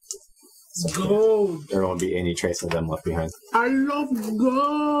 So Gold. there won't be any trace of them left behind. I love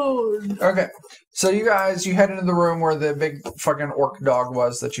gold. Okay, so you head into the room where the big fucking orc dog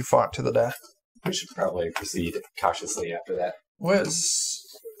was that you fought to the death. We should probably proceed cautiously after that.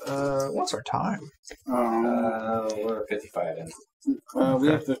 What's our time? We're 55 in. We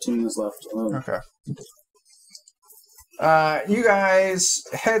have 15 minutes left. Okay. You guys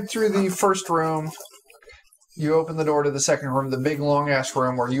head through the first room. You open the door to the second room, the big long-ass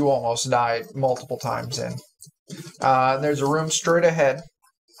room where you almost died multiple times in. There's a room straight ahead,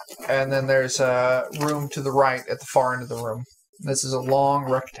 and then there's a room to the right at the far end of the room. This is a long,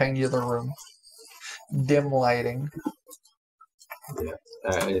 rectangular room. Dim lighting.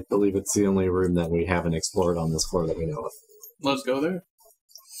 I believe it's the only room that we haven't explored on this floor that we know of. Let's go there.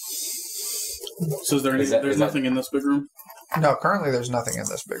 So is there any, Is that- there's is that- nothing in this big room? No, currently there's nothing in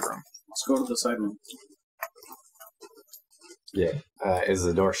this big room. Let's go to the side room. Yeah. Is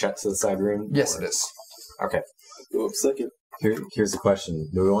the door shut to the side room? Yes, Or- it is. Okay. Go up second. Here's the question.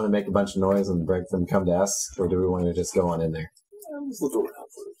 Do we want to make a bunch of noise and break them come to us, or do we want to just go on in there? Let's the door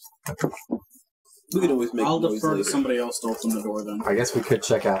out first. We can always make I'll noise defer to later. somebody else to open the door then. I guess we could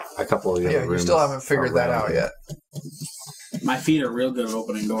check out a couple of the Yeah, other you rooms. still haven't figured that around out here. yet. My feet are real good at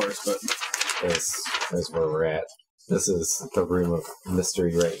opening doors, but This is where we're at. This is the room of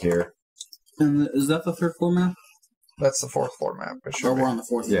mystery right here. and is that the third floor map? That's the fourth floor map. It should Or be. we're on the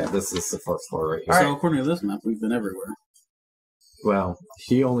fourth Yeah, floor? this is the fourth floor right here. All So right. according to this map, we've been everywhere. Well,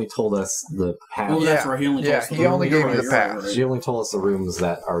 he only told us the path. Oh, that's Yeah. right. He only told Yeah, us the he only room. gave You're you the right, path. you're She only told us the rooms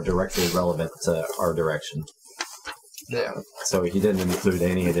that are directly relevant to our direction. Yeah. So he didn't include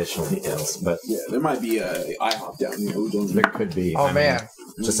any additional details, but Yeah, there might be a IHOP down here. Who don't there could be. Oh, I mean, man.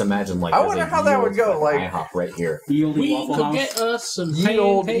 Just imagine like I there's wonder a how that would yield go, fucking like- IHOP right here. Yieldy We Waffle could House. get us some Ye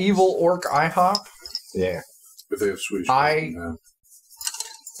old pancakes. evil orc IHOP. Yeah. If they have Swedish. I- yeah.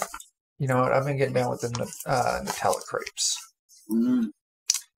 You know what? I've been getting down with the Nutella crepes. Mm.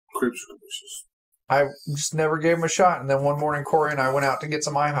 Crepes are delicious. I just never gave them a shot. And then one morning, Corey and I went out to get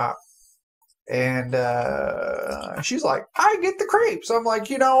some IHOP. And she's like, I get the crepes. I'm like,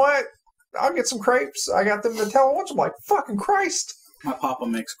 you know what? I'll get some crepes. I got them Nutella ones. I'm like, fucking Christ. My papa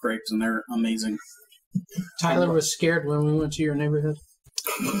makes crepes, and they're amazing. Tyler was scared when we went to your neighborhood.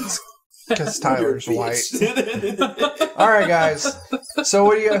 Because Tyler's white. All right, guys. So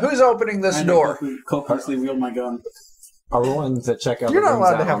what do you? Who's opening this door? Copiously wield my gun. Are we wanting to check out You're the not rooms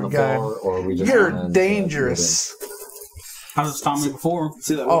allowed to out have on a the gun. floor, or are we just You're wanting to dangerous. How's it stopped me before?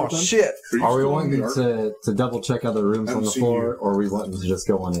 See that one Oh more time? shit! you Are we still in the wanting arc? to double check other rooms I on haven't the seen floor, you. or are we wanting to just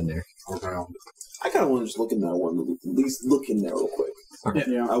go on in there? Around. I kind of want to just look in that one, at least look in there real quick.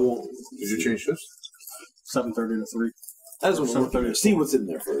 Yeah, I won't. Did you change this? 7:30 to 3. I just want to look in there, see what's in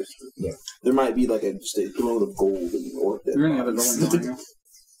there first. Yeah. There might be like just a throne of gold and orc. You're in the other building, aren't you?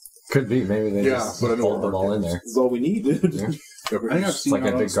 Could be. Maybe they Yeah, just but I know fold them our all in there. That's all we need, dude. Yeah. I think I've It's seen like a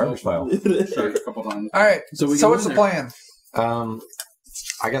how big those garbage go. pile. Tried it a couple times. All right. So we So go what's in the there. plan?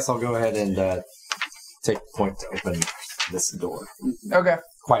 I guess I'll go ahead and take point to open this door Okay.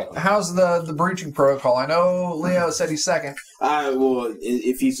 quietly. How's the breaching protocol? I know Leo said he's second. Well,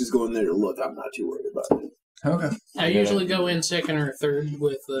 if he's just going there to look, I'm not too worried about it. Okay. I usually go in second or third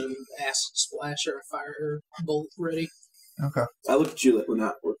with an acid splash or a fire bolt ready. Okay. I look at you like we're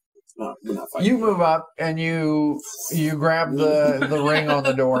not fighting. You move up and you grab the ring on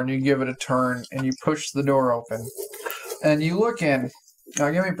the door and you give it a turn and you push the door open and you look in.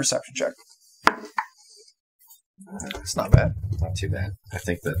 Now give me a perception check. It's not bad. Not too bad. I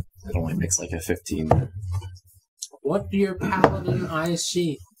think that it only makes like a 15. What do your paladin eyes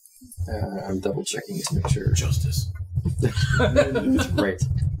see? I'm double checking to make sure. Justice. Right.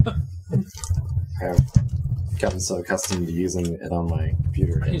 I've gotten so accustomed to using it on my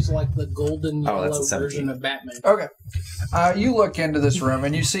computer. He's like the golden Oh, that's yellow a version 17. of Batman. Okay. You look into this room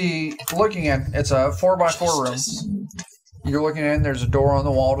and you see, looking in, it's a 4x4 room. You're looking in, there's a door on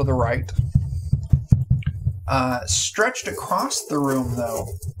the wall to the right. Stretched across the room, though,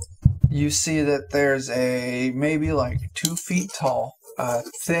 you see that there's a maybe like 2 feet tall,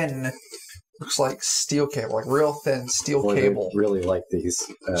 thin, looks like steel cable, like real thin steel Boy, they cable, really like these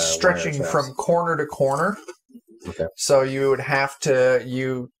stretching wire from traps. corner to corner. Okay. So you would have to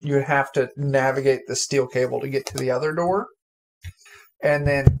you would have to navigate the steel cable to get to the other door. And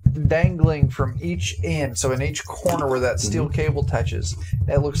then dangling from each end, so in each corner where that steel cable touches,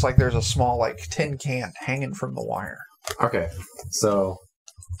 it looks like there's a small like tin can hanging from the wire. Okay, so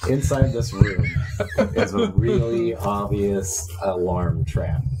inside this room is a really obvious alarm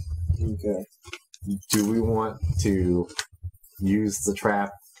trap. Okay. Do we want to use the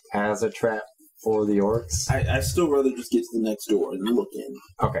trap as a trap for the orcs? I still rather just get to the next door and look in.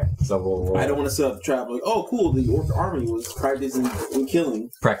 Okay, so we'll I don't want to set up the trap like, oh, cool, the orc army was practicing in killing.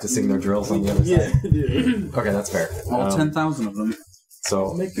 practicing their drills on the other Yeah, side. yeah. Okay, that's fair. All 10,000 of them.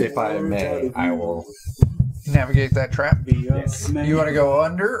 So Make it if I large out may, of I you. will. Navigate that trap. Yes. You want to go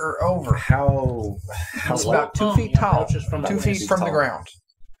under or over? How It's low? about 2 Oh, feet yeah, tall. approaches from 2 the feet waist. from the Tall. ground.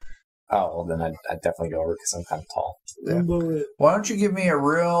 Oh, well, then I'd definitely go over because I'm kind of tall. Yeah. Why don't you give me a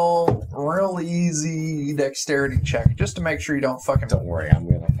real easy dexterity check just to make sure you don't fucking. Don't worry, I'm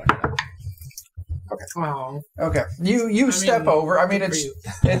gonna fuck it up. Oh, Okay, you step over. I mean, good for it's you.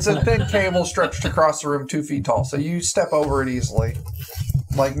 it's a thin cable stretched across the room 2 feet tall, so you step over it easily.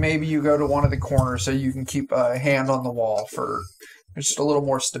 Like maybe you go to one of the corners so you can keep a hand on the wall for just a little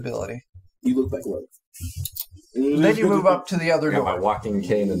more stability. You look like what? Then you move up to the other I got my door. walking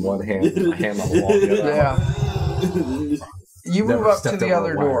cane in one hand, my hand on the wall. The other. Yeah, you move Never up to stepped the over a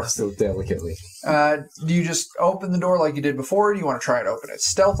other wire door. so delicately. Do you just open the door like you did before? Or do you want to try and open it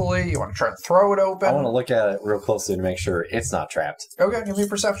stealthily? You want to try and throw it open? I want to look at it real closely to make sure it's not trapped. Okay, give me a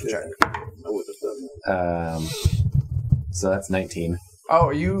perception check. I would have done So that's 19. Oh,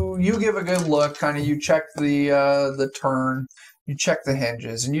 you give a good look, kind of. You check the turn, you check the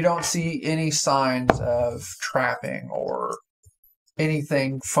hinges, and you don't see any signs of trapping or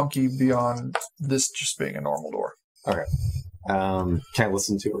anything funky beyond this just being a normal door. Can I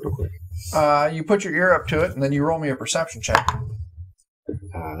listen to it real quick? You put your ear up to it, and then you roll me a perception check.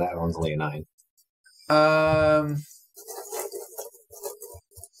 That one's only a 9.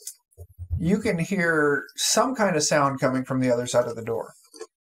 You can hear some kind of sound coming from the other side of the door.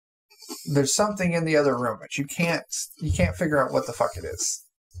 There's something in the other room, but you can't figure out what the fuck it is.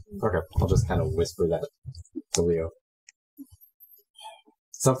 Okay, I'll just kind of whisper that to Leo.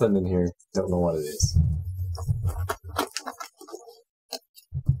 Something in here. Don't know what it is.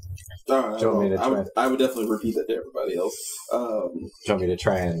 All right, Do you want me to try? I would definitely repeat that to everybody else. Do you want me to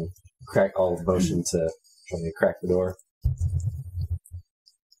try and crack all motion to try to crack the door?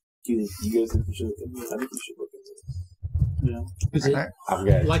 You guys think we should look into it? I think we should look into it. Yeah. Is it I'm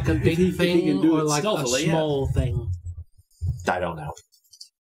good. like a big he thing can do or it like a stealthily, yeah. small thing? I don't know.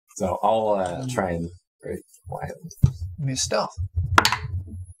 So I'll try and quietly. Give me stealth.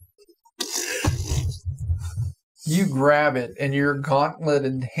 You grab it, and your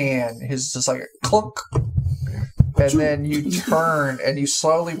gauntleted hand is just like a clunk. And then you turn, and you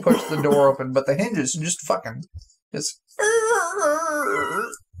slowly push the door open, but the hinges just fucking... It's...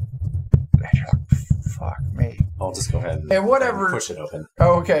 Fuck me. I'll just go ahead And whatever... push it open.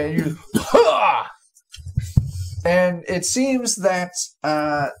 Okay, you... And it seems that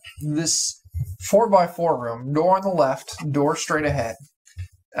this 4x4 room, door on the left, door straight ahead,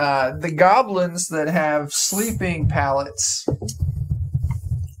 the goblins that have sleeping pallets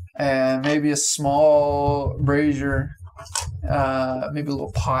and maybe a small brazier, maybe a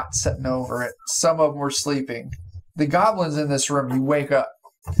little pot sitting over it. Some of them were sleeping. The goblins in this room, you wake up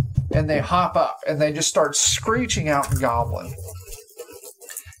and they hop up and they just start screeching out in Goblin.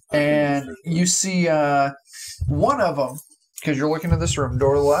 And you see one of them, because you're looking at this room,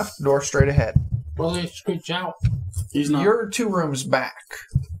 door to the left, door straight ahead. Well, they screech out. He's not. You're 2 rooms back.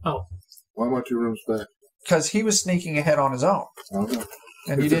 Oh. Why am I 2 rooms back? Because he was sneaking ahead on his own. Okay.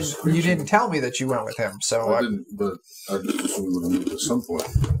 And If you they're didn't tell me that you went with him, so I didn't, but I just assumed we would move at some point.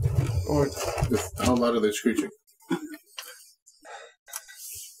 How loud are they screeching?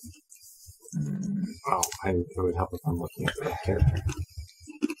 Oh, it would help if I'm looking at the character.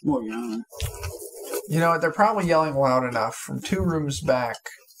 Well, yeah. you know they're probably yelling loud enough from 2 rooms back.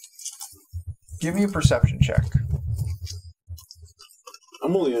 Give me a perception check.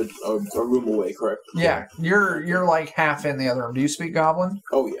 I'm only a room away, correct? Yeah, you're like half in the other room. Do you speak Goblin?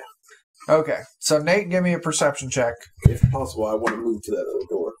 Oh, yeah. Okay, so Nate, give me a perception check. If possible, I want to move to that other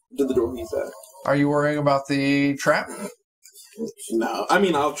door. To the door he's at. Are you worrying about the trap? No. I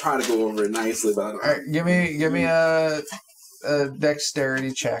mean, I'll try to go over it nicely, but I don't... All right, give me a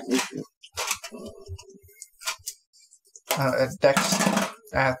dexterity check. A dex...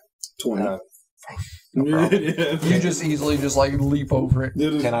 20. You just easily just like leap over it.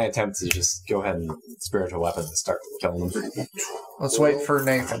 Can I attempt to just go ahead and spiritual weapon and start killing them? Let's wait for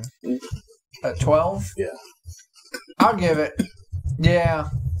Nathan. At 12? Yeah. I'll give it. Yeah.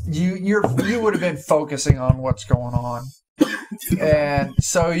 You would have been focusing on what's going on. And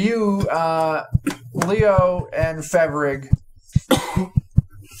so you, Leo and Fevrig,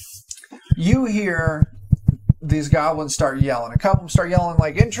 you hear these goblins start yelling. A couple of them start yelling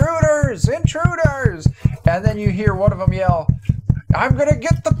like, intruders, intruders! And then you hear one of them yell, I'm gonna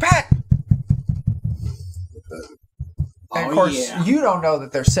get the pet! And of course, you don't know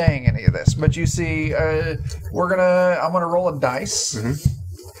that they're saying any of this, but you see, I'm gonna roll a dice.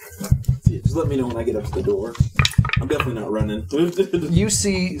 Yeah, just let me know when I get up to the door. I'm definitely not running. You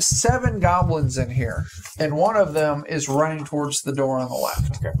see 7 goblins in here, and one of them is running towards the door on the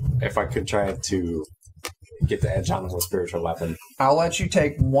left. Okay. If I could try to get the edge on them with spiritual weapon. I'll let you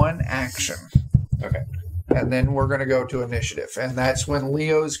take 1 action. Okay. And then we're going to go to initiative. And that's when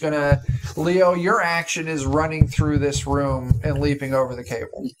Leo's going to... Leo, your action is running through this room and leaping over the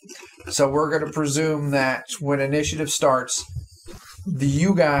cable. So we're going to presume that when initiative starts,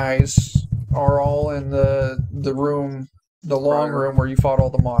 you guys are all in the room, the long room where you fought all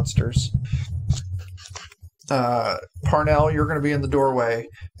the monsters. Parnell, you're going to be in the doorway.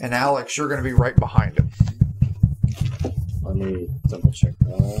 And Alex, you're going to be right behind him. Let me double check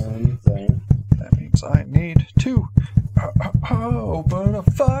one thing. That means I need to open a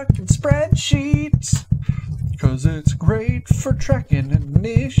fucking spreadsheet. Because it's great for tracking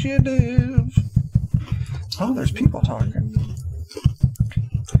initiative. Oh, there's people talking.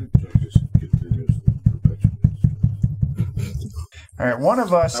 Alright, one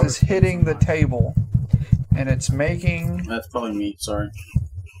of us is hitting the table. And it's making... That's probably me, sorry.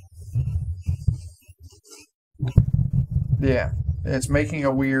 Yeah, it's making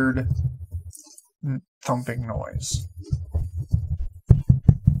a weird thumping noise.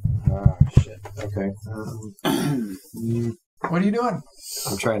 Ah, shit. Okay. What are you doing?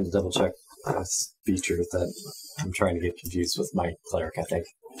 I'm trying to double check this feature that I'm trying to get confused with my cleric, I think.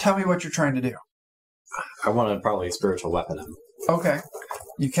 Tell me what you're trying to do. I want to probably spiritual weapon him. Okay.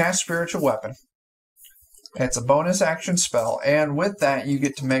 You cast spiritual weapon. It's a bonus action spell, and with that, you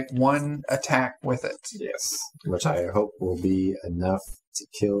get to make one attack with it. Yes. Which I hope will be enough to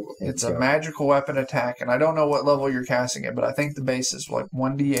kill. And It's kill. a magical weapon attack, and I don't know what level you're casting it, but I think the base is like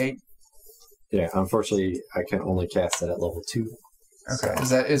 1d8. Yeah, unfortunately, I can only cast it at level 2. Okay,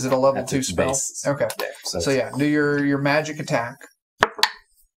 is it a level That's 2 its spell? base. Okay, Yeah, so yeah, do your magic attack.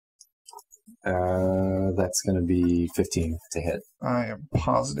 That's going to be 15 to hit. I am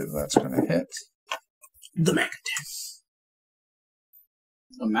positive that's going to hit. The Mac.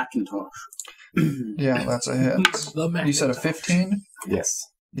 A Macintosh. Yeah, that's a hit. The Mac. You said a 15? Yes.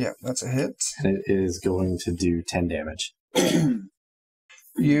 Yeah, that's a hit. And it is going to do 10 damage.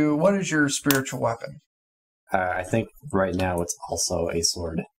 What is your spiritual weapon? I think right now it's also a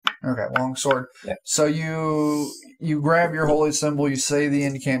sword. Okay, long sword. Yeah. So you grab your holy symbol, you say the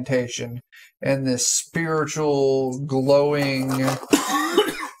incantation, and this spiritual, glowing,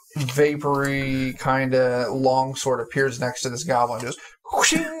 vapory kind of long sword appears next to this goblin, just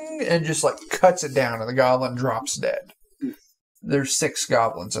whooshing, and just like cuts it down, and the goblin drops dead. There's 6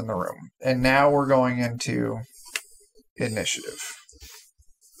 goblins in the room, and now we're going into initiative.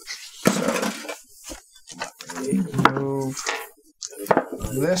 So move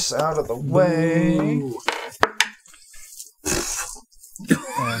this out of the way.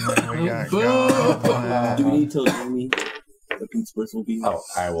 And then we got Do we goblin. need to tell Jamie the pizza person will be? Oh,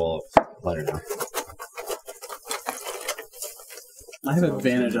 I will let her know. I have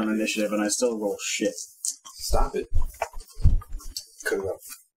advantage on initiative, and I still roll shit. Stop it.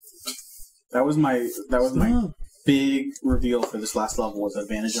 That was my big reveal for this last level was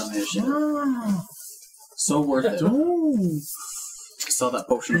advantage on initiative. So worth it. I saw that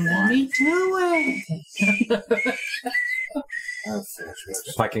potion of Let wine. me do it.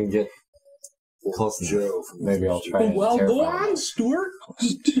 If I can get close to Joe. maybe I'll try and Well, go terrify on, Stuart. I'm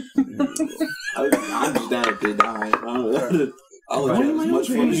just down if they die. I'll let you have as much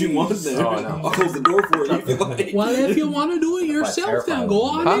fun as you want there. Oh, I know. I'll close the door for you if you like. Well, if you want to do it yourself, then go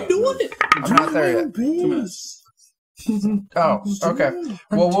on and do it. I'm not there yet. 2 minutes. Oh, okay.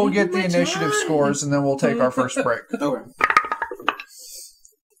 Well, we'll get the initiative scores, and then we'll take our first break. Okay.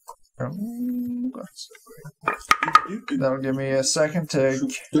 That'll give me a second to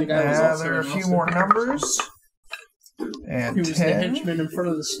gather a few more numbers. He And was the 10. henchman in front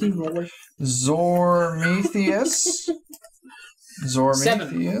of the steamroller. Zormetheus.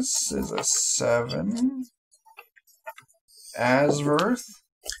 Zormetheus is a 7. Asverth.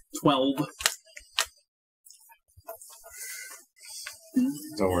 12.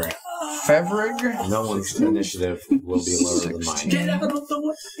 Don't worry. Fevrig. No one's initiative will be lower than mine. 16. Out of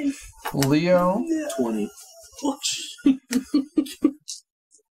the way. Leo. 20. 14.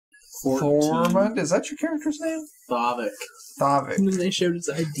 Thormund. Is that your character's name? Thavik. Thavik. And then they showed his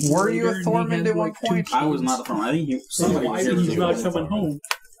ID. Were you a later, and he Thormund had, at one like, 2 point? I was not a Thormund. I think somebody Why was did here he's too. not coming home?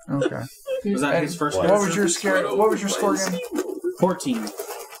 Okay. Was that his first What character? was your scare? What was your score again? 14.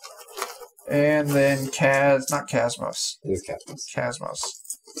 And then not Casmos. It is Casmus. Casmos.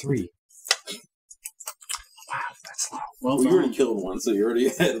 3. Wow, that's low. Well You already done. killed one, so you're already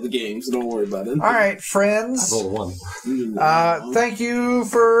ahead of the game, so don't worry about it. All right, I friends. rolled a 1. Thank you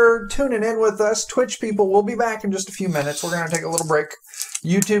for tuning in with us. Twitch people, we'll be back in just a few minutes. We're going to take a little break.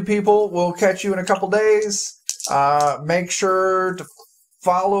 YouTube people, we'll catch you in a couple days. Make sure to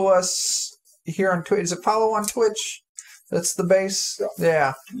follow us here on Twitch. Is it follow on Twitch? That's the base?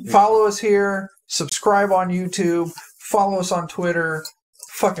 Yeah. Follow us here. Subscribe on YouTube. Follow us on Twitter.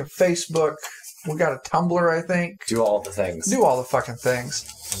 Fucking Facebook. We got a Tumblr, I think. Do all the things. Do all the fucking things.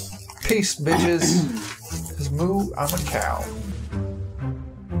 Peace, bitches. 'Cause moo, I'm a cow.